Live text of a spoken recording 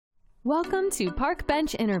Welcome to Park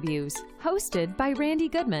Bench Interviews, hosted by Randy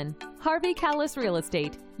Goodman, Harvey Callis Real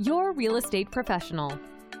Estate, your real estate professional.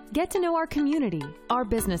 Get to know our community, our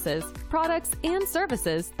businesses, products, and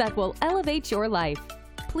services that will elevate your life.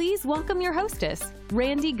 Please welcome your hostess,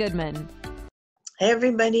 Randy Goodman. Hey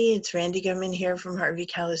everybody, it's Randy Goodman here from Harvey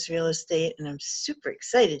Callis Real Estate, and I'm super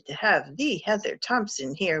excited to have the Heather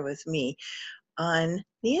Thompson here with me on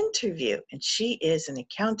the interview. And she is an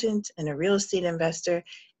accountant and a real estate investor,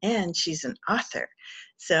 and she's an author.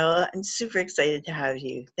 So I'm super excited to have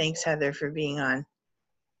you. Thanks, Heather, for being on.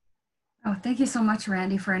 Oh, thank you so much,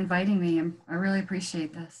 Randy, for inviting me. I really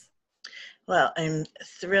appreciate this. Well, I'm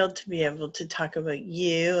thrilled to be able to talk about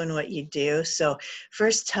you and what you do. So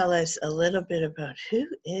first, tell us a little bit about who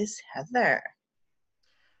is Heather?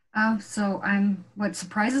 What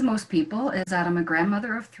surprises most people is that I'm a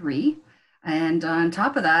grandmother of 3. And on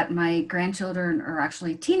top of that, my grandchildren are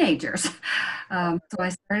actually teenagers. So I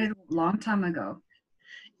started a long time ago.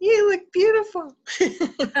 You look beautiful.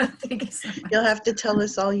 Thank you so much. You'll have to tell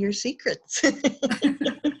us all your secrets.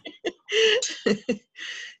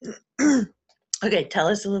 Okay, tell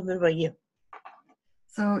us a little bit about you.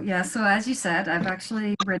 So as you said, I've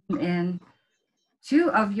actually written in 2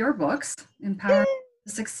 of your books, Empower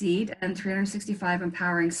to Succeed and 365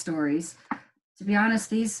 Empowering Stories. To be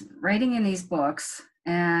honest, writing in these books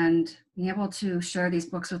and being able to share these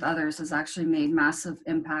books with others has actually made massive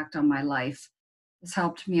impact on my life. It's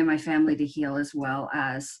helped me and my family to heal, as well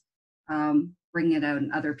as bringing it out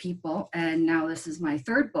in other people. And now this is my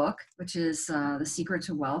 3rd book, which is The Secret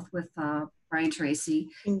to Wealth with Brian Tracy.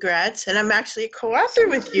 Congrats. And I'm actually a co-author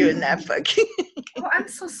with you in that book. Oh, I'm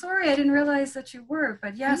so sorry. I didn't realize that you were,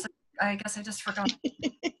 but yes, I guess I just forgot.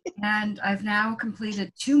 And I've now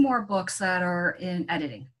completed 2 more books that are in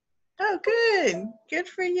editing. Oh, good. Good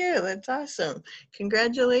for you. That's awesome.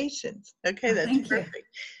 Congratulations. Okay, that's perfect.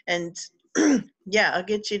 And yeah, I'll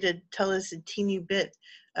get you to tell us a teeny bit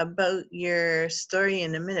about your story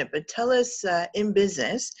in a minute, but tell us in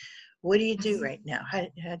business, what do you do right now? How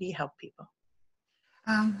do you help people?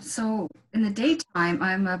 So in the daytime,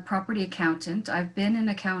 I'm a property accountant. I've been in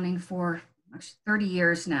accounting for 30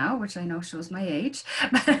 years now, which I know shows my age,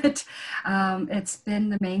 but it's been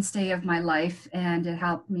the mainstay of my life, and it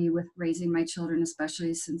helped me with raising my children,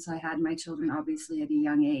 especially since I had my children obviously at a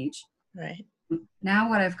young age. Right. Now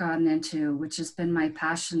what I've gotten into, which has been my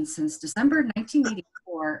passion since December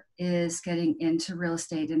 1984, is getting into real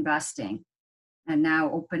estate investing and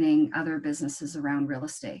now opening other businesses around real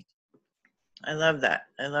estate. I love that.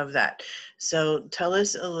 I love that. So tell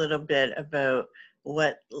us a little bit about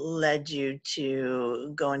what led you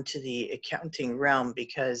to go into the accounting realm,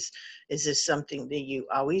 because is this something that you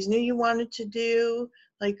always knew you wanted to do,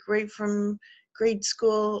 like right from grade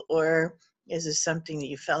school, or is this something that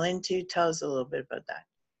you fell into? Tell us a little bit about that.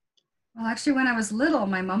 Well, actually, when I was little,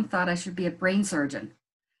 my mom thought I should be a brain surgeon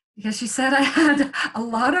because she said I had a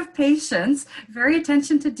lot of patience, very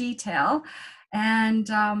attention to detail, and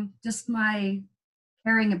just my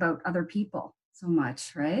caring about other people so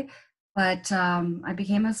much, right? But I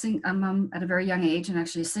became a mom at a very young age, and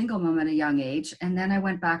actually a single mom at a young age. And then I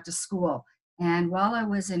went back to school. And while I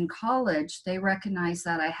was in college, they recognized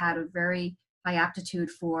that I had a very high aptitude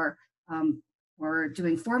for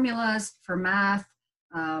doing formulas, for math.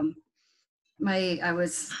 I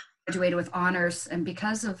was graduated with honors, and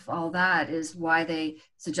because of all that is why they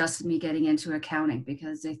suggested me getting into accounting,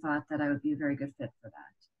 because they thought that I would be a very good fit for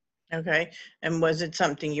that. Okay. And was it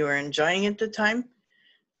something you were enjoying at the time?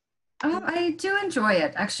 I do enjoy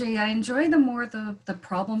it. Actually, I enjoy the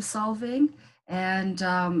problem solving and,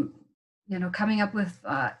 coming up with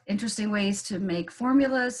interesting ways to make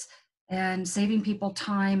formulas and saving people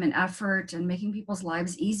time and effort and making people's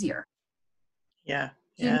lives easier. Yeah.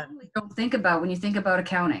 You normally don't think about when you think about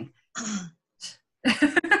accounting.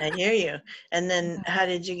 I hear you. And then how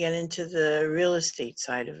did you get into the real estate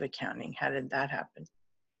side of accounting? How did that happen?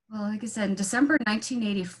 Well, like I said, in December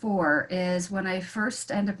 1984 is when I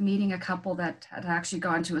first ended up meeting a couple that had actually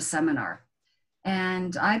gone to a seminar.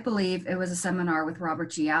 And I believe it was a seminar with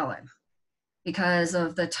Robert G. Allen because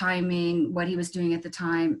of the timing, what he was doing at the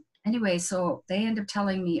time. Anyway, so they ended up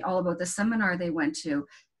telling me all about the seminar they went to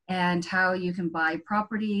and how you can buy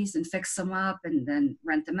properties and fix them up and then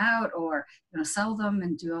rent them out, or sell them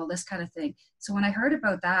and do all this kind of thing. So when I heard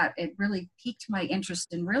about that, it really piqued my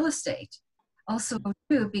interest in real estate. Also,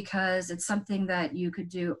 too, because it's something that you could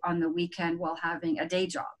do on the weekend while having a day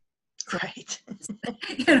job. Right.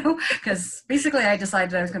 Because basically I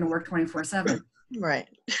decided I was going to work 24/7. Right.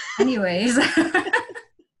 Anyways.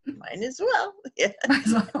 My Mine as well.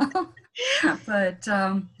 Yeah. But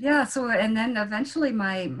yeah, so and then eventually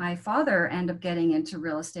my father ended up getting into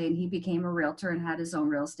real estate, and he became a realtor and had his own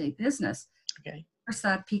real estate business. Okay. Of course,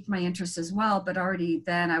 that piqued my interest as well, but already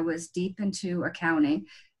then I was deep into accounting,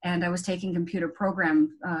 and I was taking computer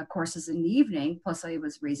program courses in the evening, plus I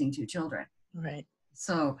was raising 2 children. Right.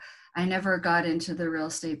 So I never got into the real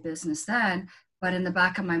estate business then, but in the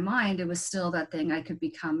back of my mind, it was still that thing I could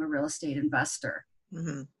become a real estate investor.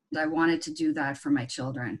 Mm-hmm. And I wanted to do that for my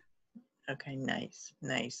children. Okay, nice,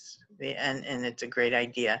 nice. And it's a great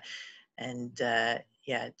idea. And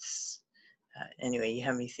yeah, it's anyway, you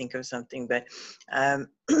have me think of something, but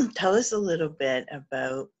tell us a little bit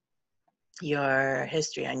about your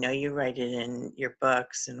history. I know you write it in your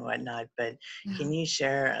books and whatnot, but can you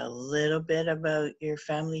share a little bit about your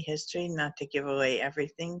family history? Not to give away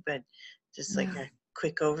everything, but just like a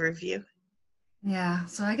quick overview. Yeah,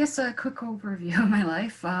 so I guess a quick overview of my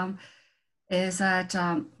life is that,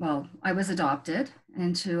 well, I was adopted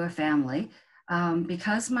into a family.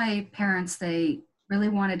 Because my parents, they really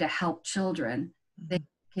wanted to help children. They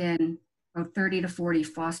took in about 30 to 40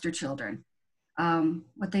 foster children.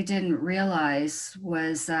 What they didn't realize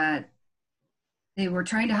was that they were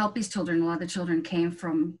trying to help these children. A lot of the children came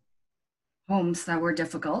from homes that were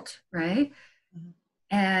difficult, right? Mm-hmm.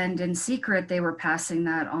 And in secret, they were passing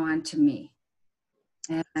that on to me.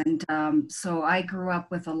 And so I grew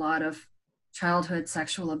up with a lot of childhood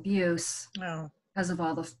sexual abuse because of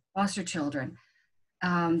all the foster children.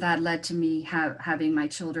 That led to me having my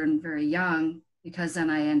children very young, because then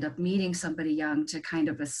I end up meeting somebody young to kind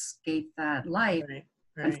of escape that life. Right.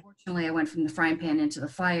 Unfortunately, I went from the frying pan into the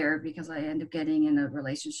fire because I ended up getting in a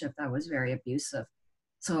relationship that was very abusive.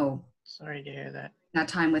 So sorry to hear that. That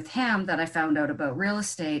time with him that I found out about real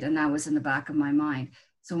estate, and that was in the back of my mind.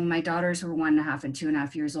 So when my daughters were 1.5 and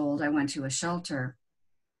 2.5 years old, I went to a shelter,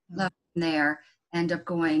 left them there, ended up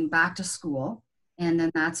going back to school. And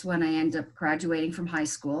then that's when I ended up graduating from high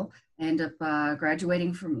school. I ended up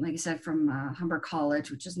graduating from, like I said, from Humber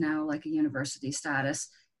College, which is now like a university status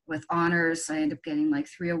with honors. I ended up getting like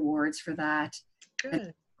 3 awards for that.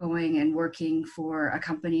 Good. Going and working for a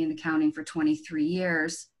company in accounting for 23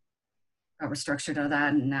 years. Got restructured out of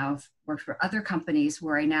that, and now I've worked for other companies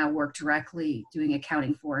where I now work directly doing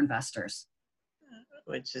accounting for investors.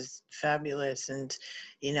 Which is fabulous. And,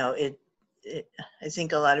 you know, I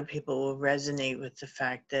think a lot of people will resonate with the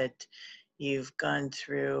fact that you've gone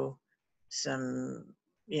through some,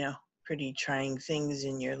 you know, pretty trying things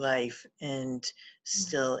in your life and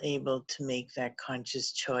still able to make that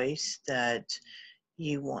conscious choice that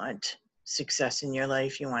you want success in your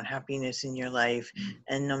life, you want happiness in your life,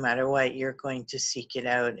 and no matter what, you're going to seek it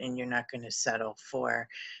out, and you're not going to settle for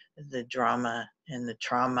the drama and the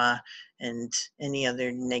trauma and any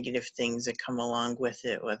other negative things that come along with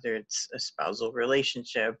it, whether it's a spousal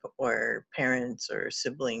relationship or parents or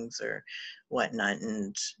siblings or whatnot.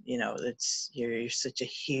 And you know, you're such a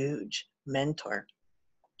huge mentor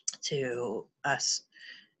to us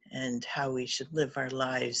and how we should live our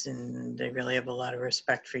lives, and I really have a lot of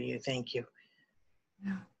respect for you. Thank you.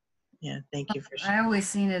 Yeah, thank you for sharing. I always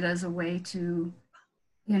seen it as a way to,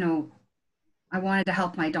 you know, I wanted to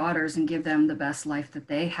help my daughters and give them the best life that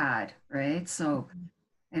they had, right? So,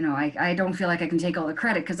 you know, I don't feel like I can take all the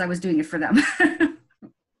credit because I was doing it for them.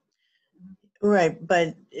 Right,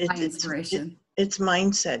 but it's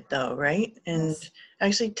mindset though, right? And yes.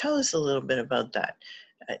 Actually, tell us a little bit about that.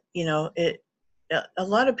 You know, a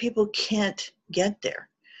lot of people can't get there.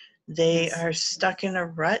 They yes. are stuck in a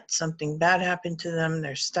rut. Something bad happened to them.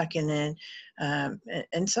 They're stuck in it.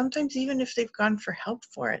 And sometimes even if they've gone for help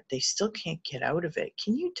for it, they still can't get out of it.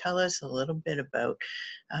 Can you tell us a little bit about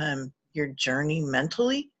your journey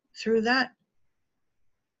mentally through that?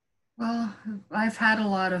 Well, I've had a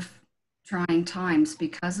lot of trying times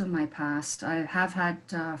because of my past. I have had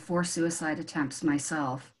 4 suicide attempts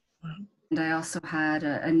myself. Wow. And I also had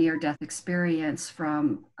a near-death experience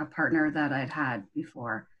from a partner that I'd had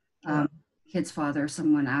before. Kid's father,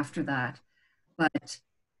 someone after that. But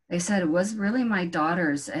they said it was really my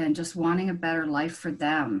daughters and just wanting a better life for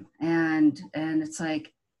them. And it's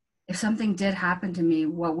like, if something did happen to me,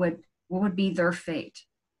 what would be their fate?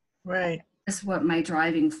 Right. That's what my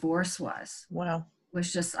driving force was. Wow.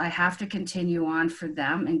 Was just, I have to continue on for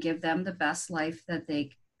them and give them the best life that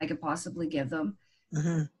I could possibly give them.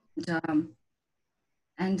 Mm-hmm.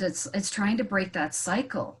 And it's trying to break that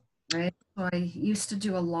cycle, right? So I used to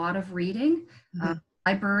do a lot of reading. Mm-hmm.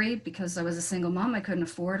 Library, because I was a single mom, I couldn't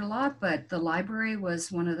afford a lot, but the library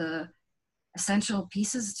was one of the essential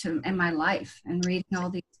pieces in my life, and reading all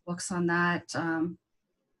these books on that.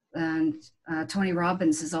 Tony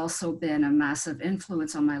Robbins has also been a massive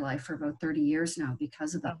influence on my life for about 30 years now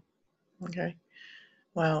because of that. Okay.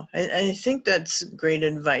 Wow. I think that's great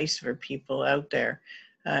advice for people out there,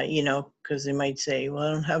 because they might say, well,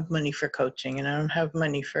 I don't have money for coaching, and I don't have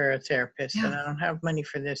money for a therapist, and I don't have money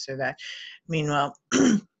for this or that. Meanwhile,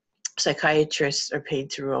 psychiatrists are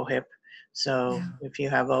paid through OHIP. So if you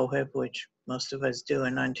have OHIP, which most of us do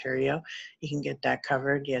in Ontario, you can get that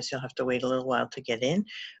covered. Yes, you'll have to wait a little while to get in.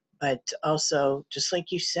 But also, just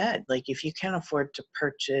like you said, like if you can't afford to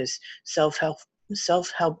purchase self-help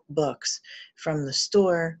books from the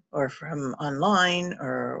store or from online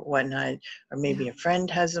or whatnot, or maybe a friend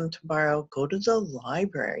has them to borrow, go to the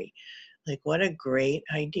library. Like, what a great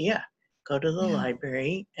idea. Go to the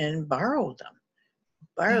library and borrow them.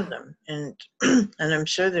 And and I'm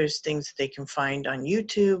sure there's things they can find on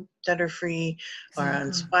YouTube that are free, or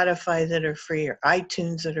on Spotify that are free, or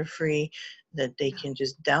iTunes that are free, that they can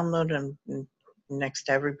just download them. Next,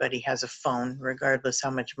 everybody has a phone, regardless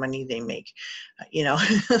how much money they make.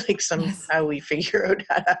 Like somehow we figure out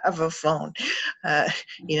how to have a phone.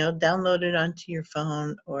 Download it onto your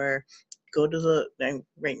phone, or go to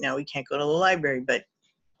right now we can't go to the library, but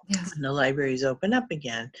when the libraries open up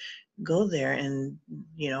again, go there and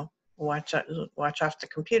watch off the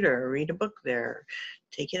computer, or read a book there,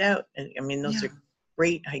 take it out. I mean, those are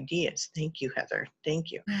great ideas. Thank you, Heather.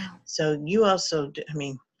 Thank you. So you also,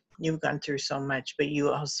 you've gone through so much, but you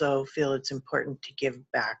also feel it's important to give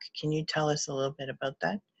back. Can you tell us a little bit about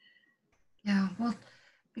that? Yeah, well,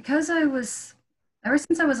 because ever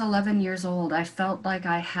since I was 11 years old, I felt like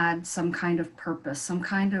I had some kind of purpose, some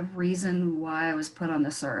kind of reason why I was put on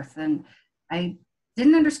this earth. And I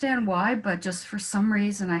didn't understand why, but just for some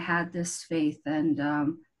reason I had this faith. And,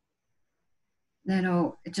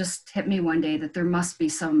 it just hit me one day that there must be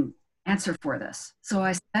some answer for this. So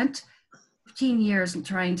I spent 15 years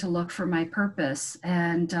trying to look for my purpose,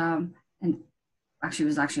 and actually it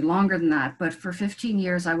was actually longer than that, but for 15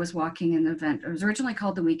 years I was walking an event. It was originally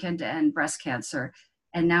called the Weekend to End Breast Cancer,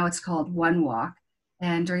 and now it's called One Walk.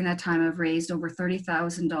 And during that time I've raised over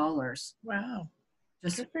 $30,000. Wow.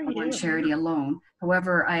 Just for one charity alone.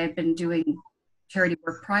 However, I had been doing charity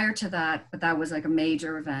work prior to that, but that was like a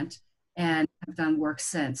major event, and I've done work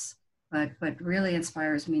since. But really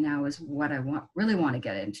inspires me now is what I really want to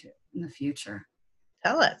get into in the future.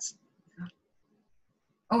 Tell us.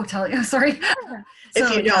 Oh, sorry.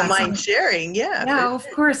 If you don't mind sharing, Yeah, of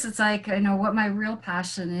course. It's like, what my real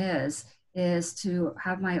passion is to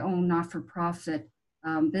have my own not-for-profit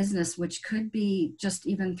business, which could be just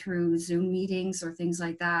even through Zoom meetings or things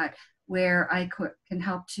like that, where I can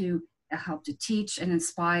help to teach and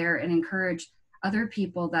inspire and encourage other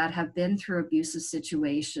people that have been through abusive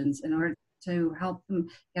situations in order to help them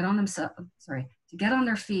get on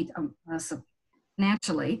their feet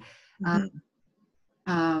financially,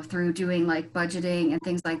 through doing like budgeting and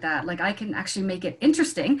things like that. Like I can actually make it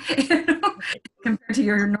interesting compared to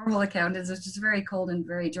your normal accountants, which is very cold and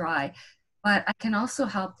very dry. But I can also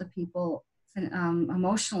help the people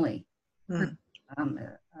emotionally.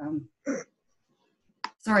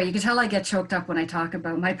 Sorry, you can tell I get choked up when I talk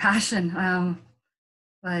about my passion.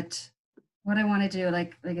 But what I want to do,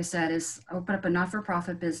 like I said, is open up a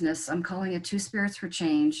not-for-profit business. I'm calling it Two Spirits for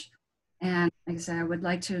Change. And like I said, I would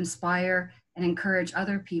like to inspire and encourage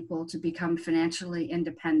other people to become financially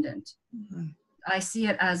independent. I see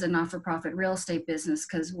it as a not-for-profit real estate business,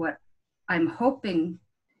 because what I'm hoping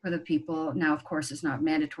for the people, now of course it's not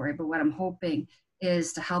mandatory, but what I'm hoping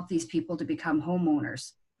is to help these people to become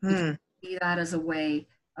homeowners. See that as a way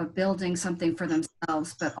of building something for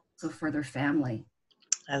themselves, but also for their family.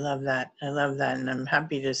 I love that. And I'm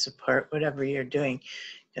happy to support whatever you're doing,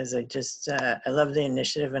 because I love the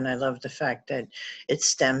initiative, and I love the fact that it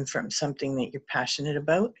stemmed from something that you're passionate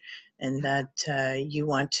about, and that you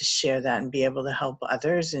want to share that and be able to help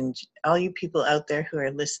others. And all you people out there who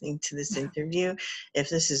are listening to this interview, if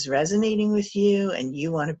this is resonating with you and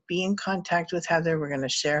you want to be in contact with Heather, we're going to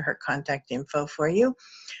share her contact info for you.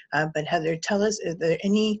 But Heather, tell us, are there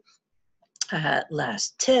any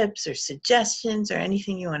last tips or suggestions or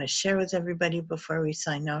anything you want to share with everybody before we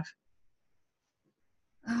sign off?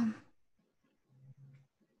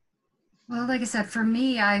 Well, like I said, for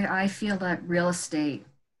me, I feel that real estate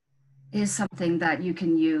is something that you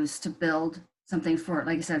can use to build something for,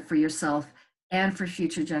 like I said, for yourself and for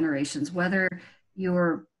future generations, whether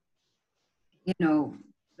you're,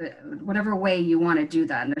 whatever way you want to do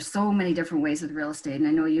that. And there's so many different ways with real estate. And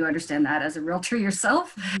I know you understand that as a realtor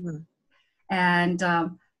yourself. And,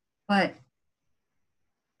 but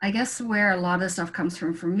I guess where a lot of stuff comes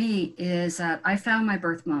from for me is that I found my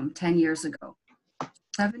birth mom 10 years ago.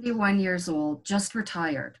 71 years old, just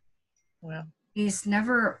retired. Wow. She's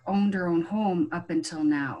never owned her own home up until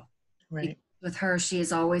now. Right. With her, she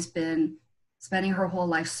has always been spending her whole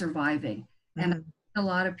life surviving. And a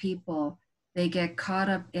lot of people, they get caught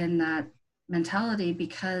up in that mentality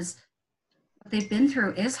because what they've been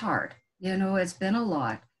through is hard. It's been a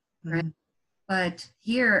lot, right? But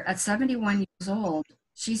here at 71 years old,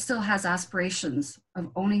 she still has aspirations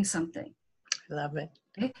of owning something. I love it.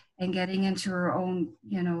 Okay? And getting into her own,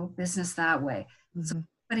 business that way. So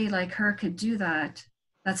somebody like her could do that.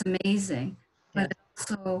 That's amazing. But it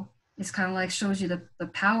also, it's kind of like shows you the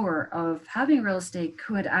power of having real estate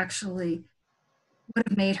would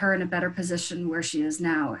have made her in a better position where she is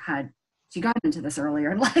now had she gotten into this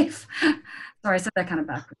earlier in life. Sorry, I said that kind of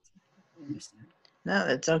backwards. I understand. No,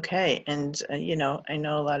 it's okay. And, I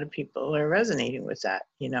know a lot of people are resonating with that,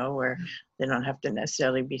 where they don't have to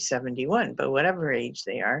necessarily be 71, but whatever age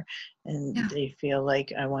they are. And they feel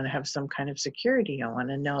like I want to have some kind of security. I want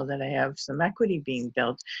to know that I have some equity being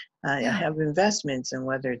built. I have investments, and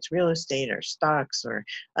whether it's real estate or stocks or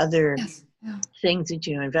other things that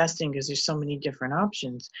you invest in, because there's so many different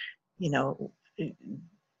options, you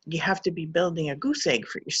have to be building a goose egg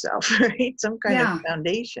for yourself, right? Some kind of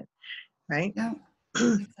foundation, right? Yeah.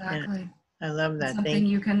 Exactly. I love that. Something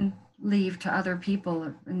you can leave to other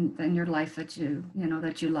people in your life that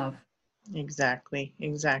that you love. Exactly.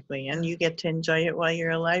 And you get to enjoy it while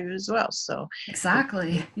you're alive as well. So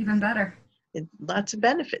exactly, even better. Lots of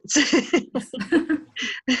benefits.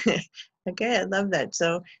 Okay, I love that.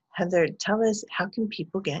 So Heather, tell us, how can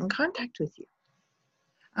people get in contact with you?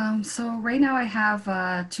 So right now I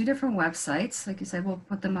have 2 different websites. Like you said, we'll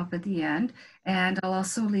put them up at the end. And I'll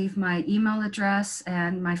also leave my email address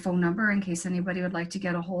and my phone number in case anybody would like to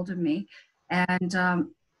get a hold of me. And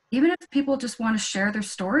even if people just want to share their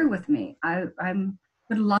story with me, I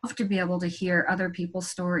would love to be able to hear other people's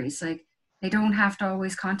stories. Like, they don't have to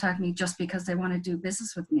always contact me just because they want to do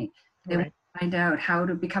business with me. They want to find out how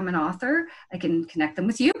to become an author, I can connect them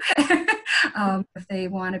with you. If they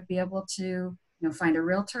want to be able to find a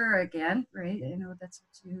realtor, again, right? That's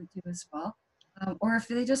what you do as well. Or if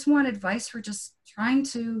they just want advice for just trying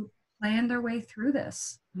to plan their way through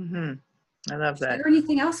this. I love that. Share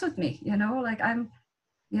anything else with me,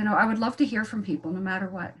 I would love to hear from people no matter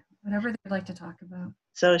whatever they'd like to talk about.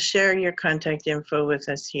 So share your contact info with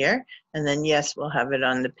us here. And then, yes, we'll have it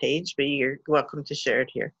on the page, but you're welcome to share it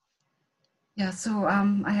here. Yeah, so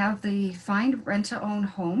I have the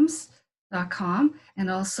findrent-to-own-homes.com, and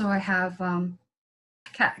also I have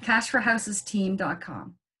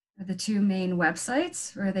cashforhousesteam.com are the 2 main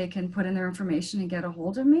websites where they can put in their information and get a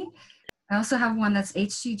hold of me. I also have one that's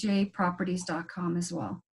hcjproperties.com as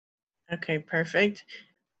well. Okay, perfect.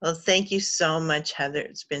 Well, thank you so much, Heather.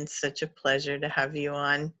 It's been such a pleasure to have you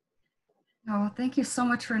on. Oh, thank you so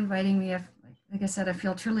much for inviting me. Like I said, I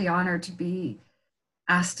feel truly honored to be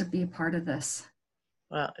asked to be a part of this.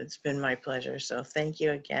 Well, it's been my pleasure. So thank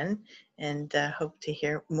you again, and hope to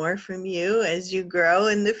hear more from you as you grow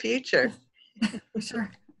in the future.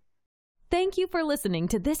 Sure. Thank you for listening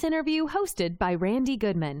to this interview hosted by Randy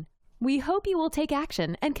Goodman. We hope you will take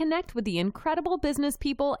action and connect with the incredible business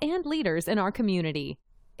people and leaders in our community.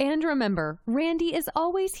 And remember, Randy is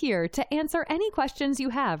always here to answer any questions you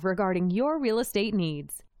have regarding your real estate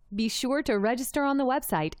needs. Be sure to register on the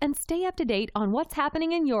website and stay up to date on what's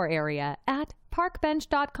happening in your area at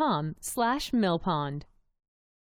parkbench.com/millpond.